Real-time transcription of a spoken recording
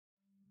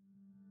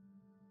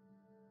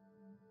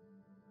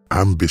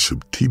I'm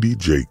Bishop T.D.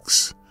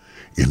 Jakes,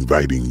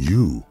 inviting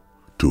you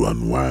to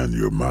unwind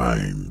your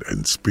mind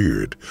and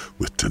spirit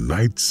with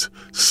tonight's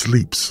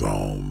sleep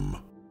psalm.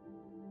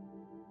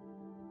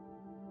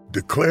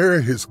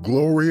 Declare his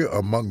glory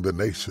among the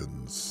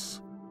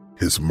nations,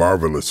 his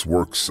marvelous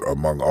works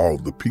among all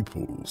the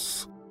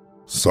peoples.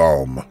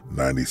 Psalm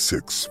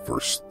 96,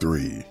 verse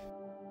 3.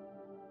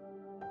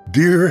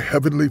 Dear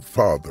Heavenly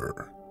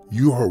Father,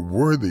 you are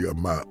worthy of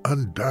my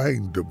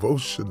undying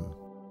devotion.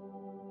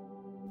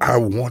 I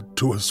want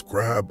to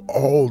ascribe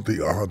all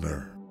the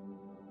honor,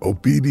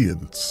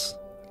 obedience,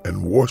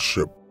 and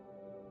worship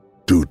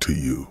due to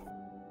you.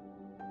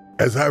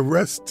 As I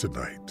rest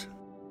tonight,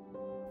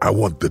 I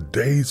want the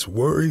day's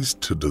worries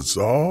to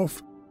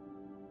dissolve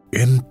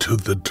into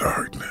the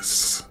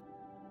darkness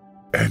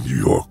and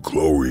your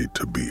glory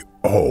to be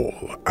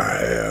all I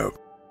have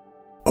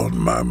on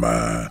my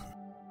mind.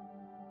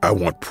 I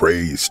want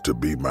praise to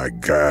be my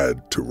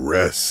guide to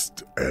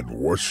rest and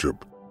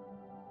worship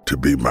to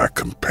be my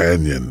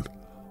companion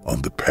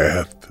on the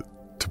path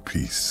to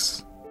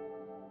peace.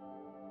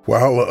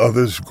 While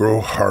others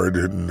grow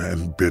hardened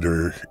and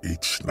bitter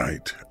each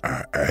night,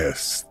 I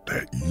ask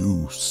that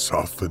you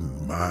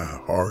soften my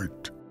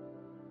heart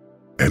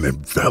and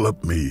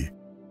envelop me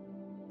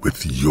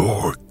with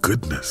your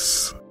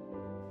goodness.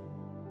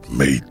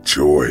 May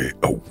joy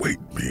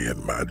await me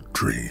in my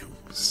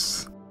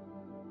dreams,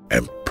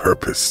 and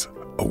purpose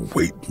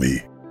await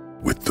me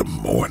with the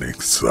morning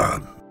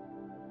sun.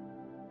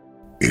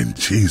 In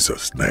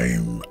Jesus'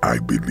 name I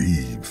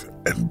believe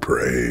and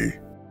pray.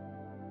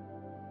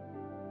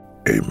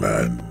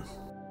 Amen.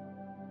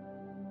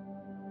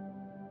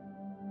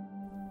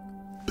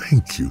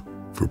 Thank you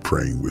for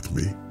praying with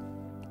me.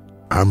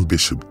 I'm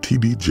Bishop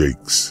T.D.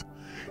 Jakes,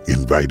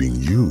 inviting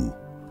you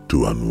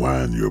to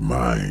unwind your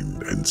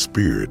mind and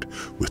spirit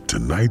with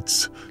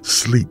tonight's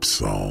sleep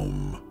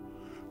psalm.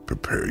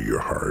 Prepare your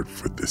heart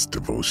for this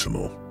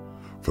devotional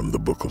from the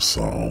book of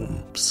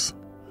Psalms,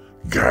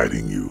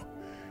 guiding you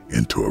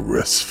into a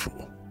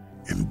restful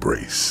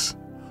embrace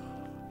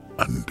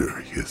under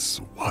his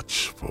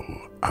watchful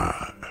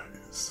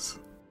eyes.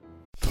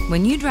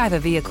 When you drive a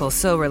vehicle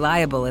so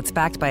reliable it's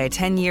backed by a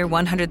 10-year,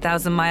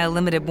 100,000-mile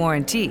limited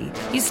warranty,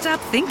 you stop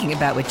thinking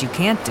about what you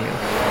can't do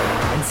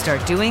and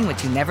start doing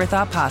what you never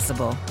thought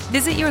possible.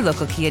 Visit your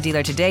local Kia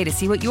dealer today to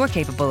see what you're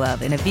capable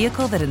of in a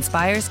vehicle that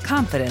inspires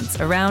confidence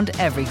around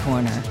every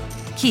corner.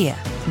 Kia,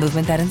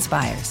 movement that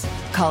inspires.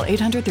 Call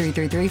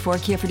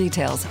 800-333-4KIA for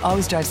details.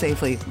 Always drive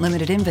safely.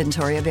 Limited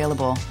inventory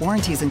available.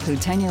 Warranties include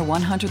 10-year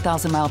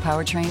 100,000-mile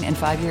powertrain and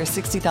 5-year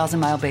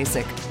 60,000-mile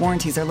basic.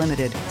 Warranties are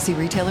limited. See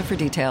retailer for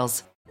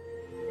details.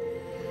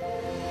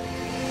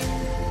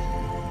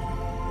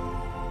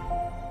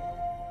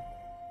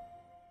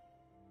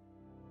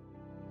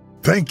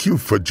 Thank you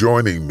for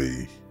joining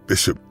me,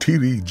 Bishop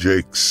T.D.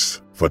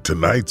 Jakes, for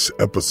tonight's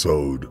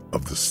episode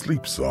of the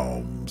Sleep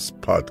Psalms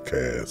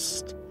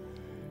podcast.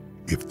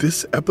 If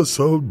this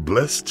episode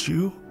blessed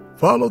you,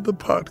 follow the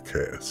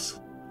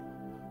podcast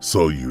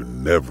so you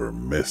never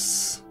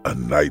miss a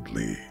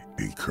nightly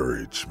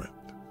encouragement.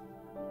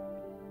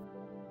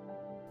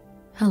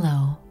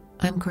 Hello,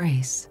 I'm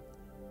Grace.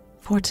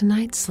 For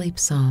tonight's Sleep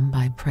Psalm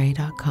by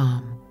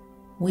Pray.com,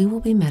 we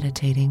will be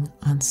meditating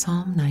on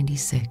Psalm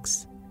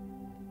 96.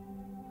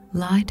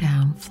 Lie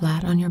down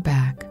flat on your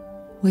back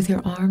with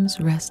your arms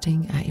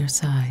resting at your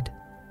side.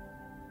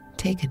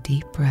 Take a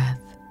deep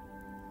breath.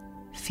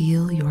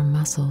 Feel your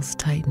muscles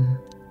tighten.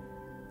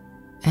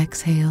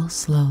 Exhale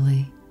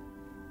slowly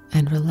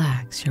and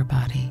relax your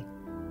body.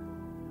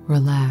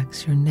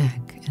 Relax your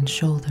neck and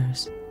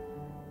shoulders.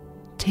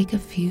 Take a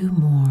few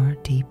more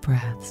deep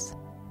breaths.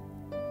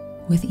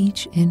 With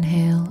each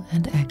inhale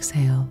and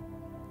exhale,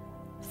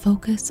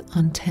 focus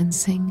on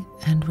tensing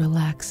and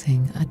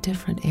relaxing a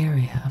different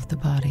area of the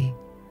body.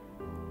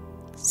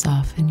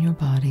 Soften your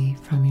body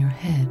from your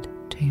head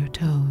to your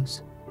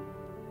toes.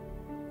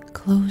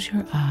 Close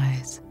your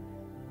eyes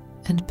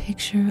and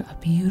picture a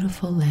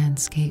beautiful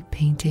landscape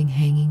painting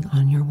hanging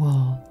on your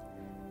wall,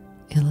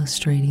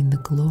 illustrating the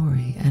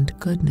glory and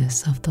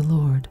goodness of the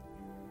Lord.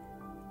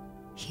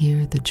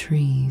 Hear the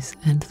trees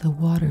and the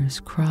waters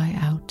cry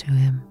out to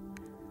him.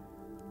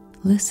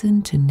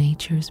 Listen to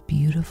nature's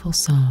beautiful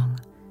song,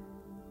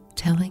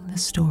 telling the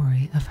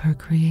story of her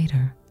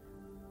Creator.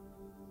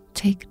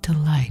 Take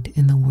delight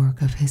in the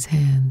work of his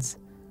hands.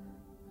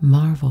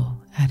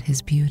 Marvel at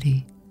his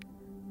beauty.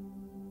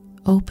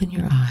 Open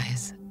your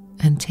eyes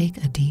and take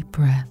a deep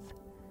breath.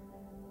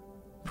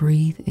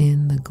 Breathe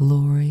in the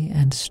glory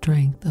and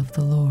strength of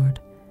the Lord.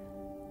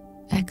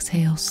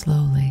 Exhale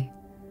slowly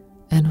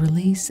and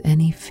release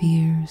any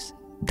fears,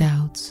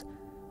 doubts,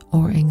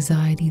 or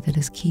anxiety that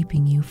is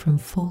keeping you from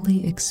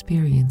fully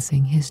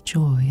experiencing his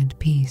joy and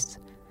peace.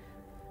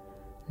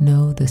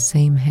 Know the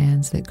same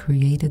hands that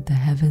created the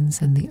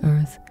heavens and the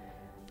earth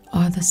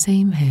are the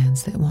same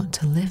hands that want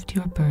to lift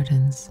your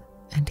burdens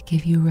and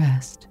give you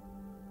rest.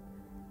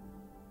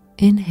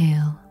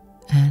 Inhale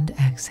and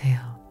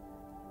exhale.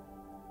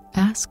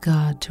 Ask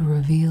God to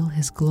reveal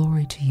his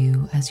glory to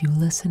you as you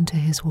listen to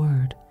his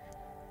word.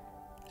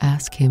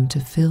 Ask Him to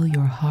fill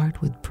your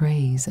heart with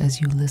praise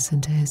as you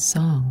listen to His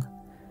song.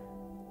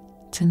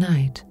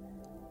 Tonight,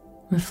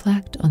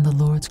 reflect on the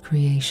Lord's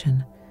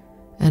creation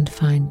and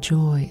find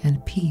joy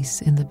and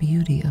peace in the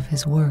beauty of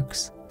His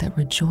works that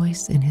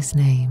rejoice in His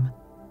name.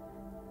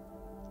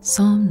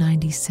 Psalm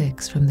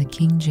 96 from the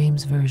King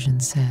James Version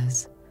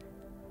says,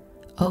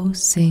 "O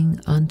sing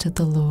unto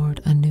the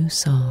Lord a new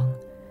song.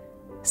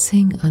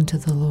 Sing unto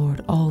the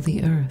Lord all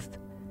the earth.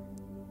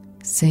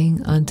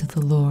 Sing unto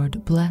the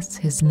Lord, bless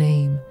His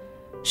name.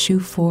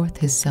 Shew forth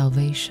His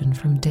salvation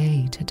from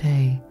day to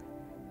day.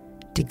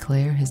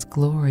 Declare His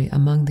glory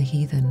among the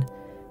heathen,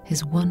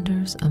 His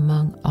wonders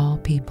among all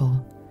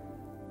people.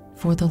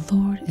 For the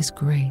Lord is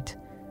great,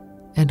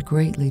 and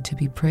greatly to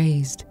be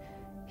praised.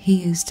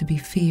 He is to be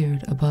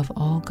feared above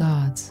all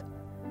gods.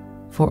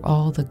 For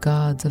all the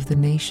gods of the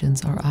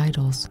nations are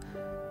idols,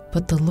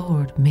 but the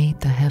Lord made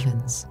the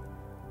heavens.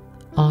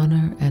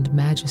 Honor and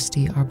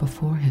majesty are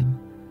before Him.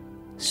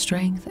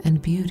 Strength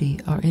and beauty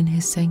are in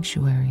His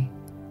sanctuary.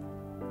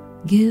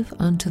 Give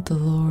unto the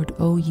Lord,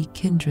 O ye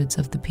kindreds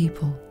of the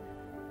people.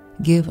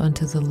 Give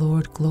unto the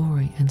Lord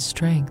glory and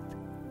strength.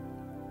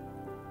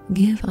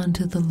 Give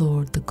unto the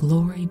Lord the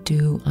glory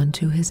due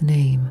unto His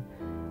name.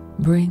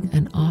 Bring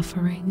an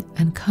offering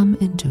and come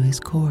into His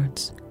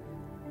courts.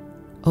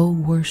 O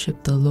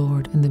worship the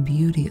Lord in the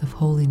beauty of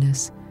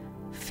holiness.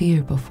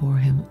 Fear before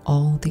Him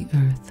all the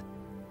earth.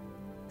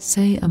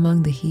 Say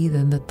among the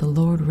heathen that the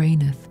Lord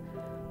reigneth.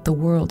 The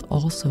world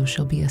also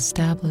shall be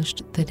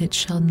established, that it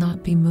shall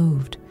not be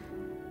moved.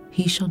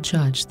 He shall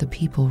judge the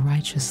people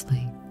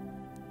righteously.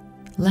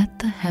 Let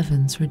the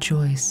heavens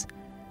rejoice,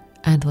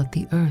 and let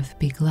the earth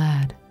be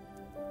glad.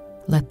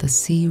 Let the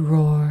sea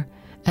roar,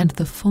 and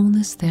the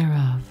fullness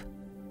thereof.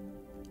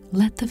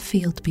 Let the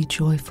field be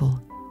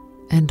joyful,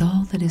 and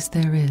all that is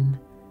therein.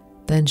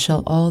 Then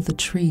shall all the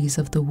trees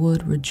of the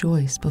wood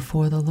rejoice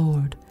before the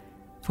Lord,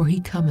 for He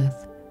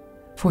cometh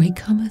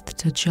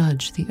to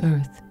judge the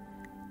earth.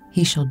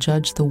 He shall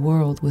judge the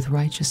world with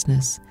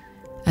righteousness,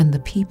 and the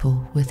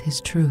people with His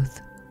truth.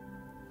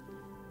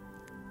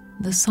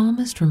 The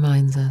psalmist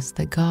reminds us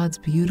that God's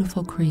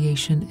beautiful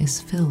creation is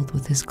filled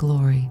with His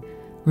glory,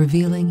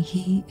 revealing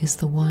He is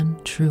the one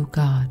true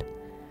God.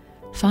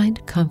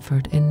 Find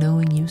comfort in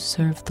knowing you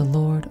serve the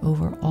Lord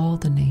over all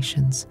the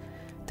nations,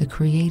 the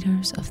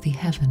creators of the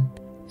heaven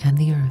and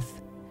the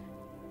earth.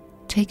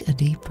 Take a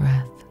deep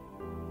breath.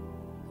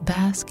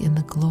 Bask in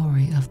the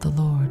glory of the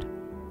Lord.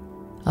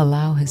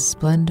 Allow His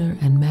splendor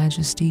and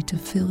majesty to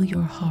fill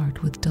your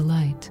heart with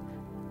delight.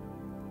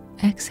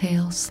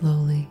 Exhale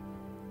slowly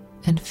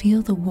and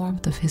feel the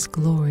warmth of His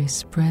glory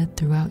spread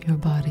throughout your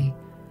body,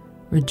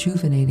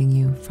 rejuvenating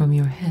you from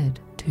your head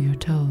to your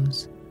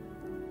toes.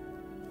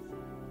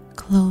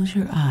 Close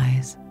your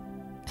eyes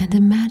and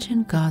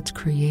imagine God's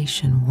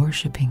creation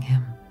worshiping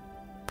Him,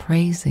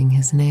 praising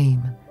His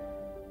name.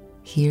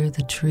 Hear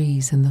the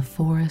trees in the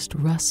forest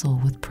rustle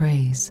with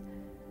praise.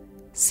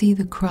 See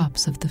the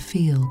crops of the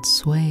field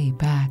sway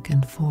back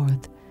and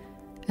forth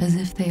as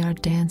if they are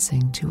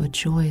dancing to a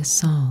joyous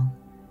song.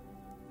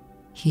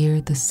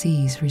 Hear the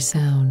seas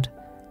resound,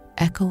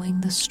 echoing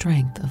the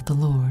strength of the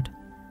Lord.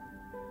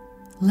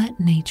 Let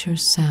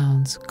nature's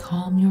sounds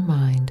calm your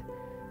mind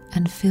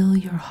and fill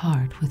your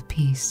heart with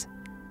peace.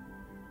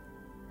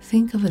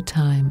 Think of a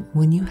time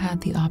when you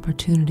had the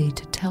opportunity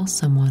to tell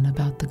someone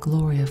about the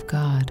glory of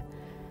God,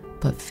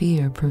 but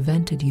fear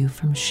prevented you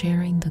from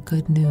sharing the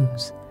good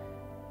news.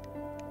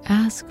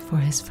 Ask for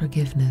His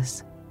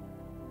forgiveness.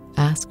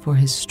 Ask for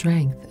His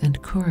strength and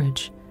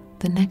courage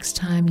the next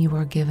time you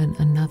are given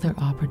another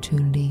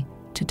opportunity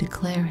to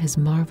declare His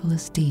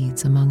marvelous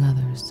deeds among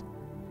others.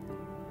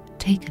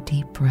 Take a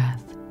deep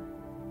breath.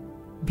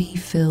 Be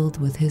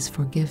filled with His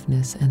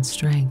forgiveness and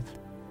strength.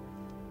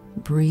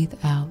 Breathe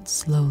out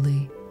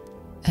slowly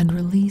and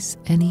release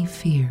any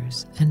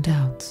fears and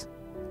doubts.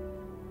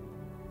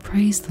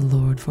 Praise the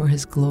Lord for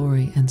His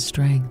glory and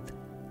strength.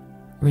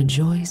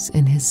 Rejoice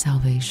in His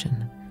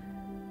salvation.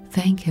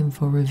 Thank Him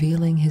for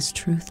revealing His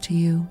truth to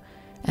you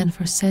and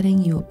for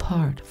setting you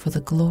apart for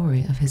the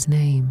glory of His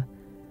name.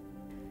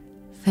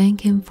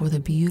 Thank Him for the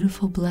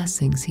beautiful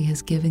blessings He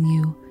has given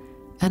you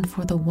and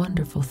for the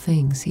wonderful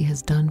things He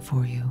has done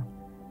for you.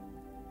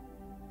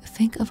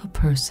 Think of a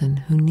person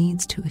who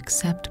needs to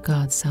accept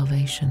God's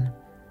salvation.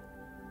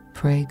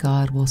 Pray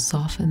God will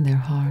soften their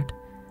heart,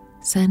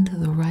 send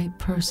the right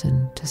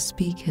person to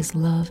speak His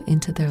love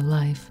into their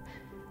life,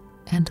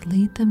 and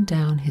lead them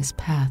down His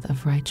path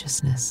of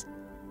righteousness.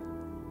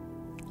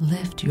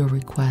 Lift your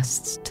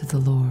requests to the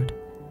Lord.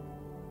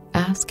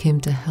 Ask Him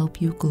to help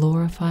you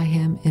glorify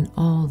Him in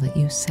all that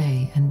you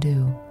say and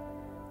do.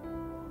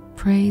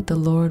 Pray the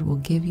Lord will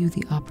give you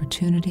the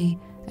opportunity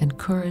and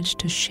courage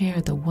to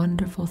share the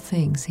wonderful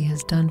things He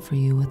has done for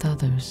you with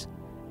others.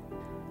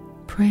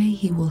 Pray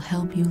He will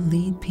help you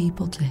lead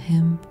people to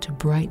Him to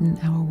brighten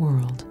our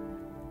world.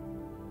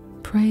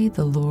 Pray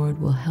the Lord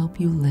will help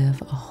you live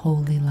a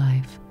holy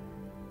life.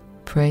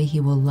 Pray He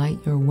will light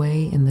your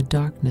way in the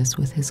darkness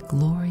with His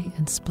glory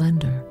and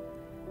splendor.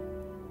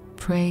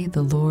 Pray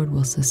the Lord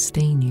will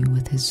sustain you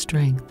with His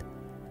strength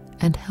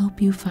and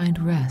help you find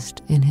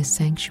rest in His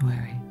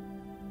sanctuary.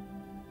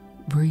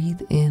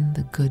 Breathe in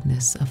the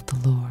goodness of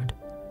the Lord.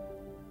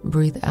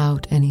 Breathe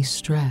out any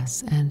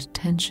stress and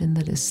tension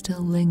that is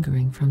still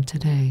lingering from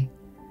today.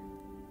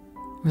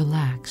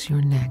 Relax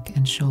your neck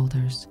and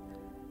shoulders.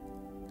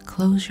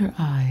 Close your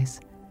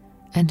eyes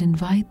and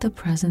invite the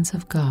presence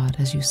of God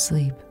as you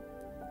sleep.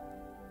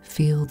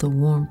 Feel the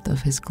warmth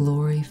of His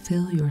glory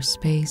fill your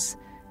space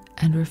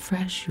and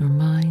refresh your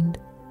mind,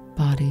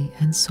 body,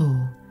 and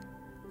soul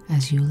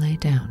as you lay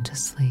down to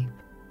sleep.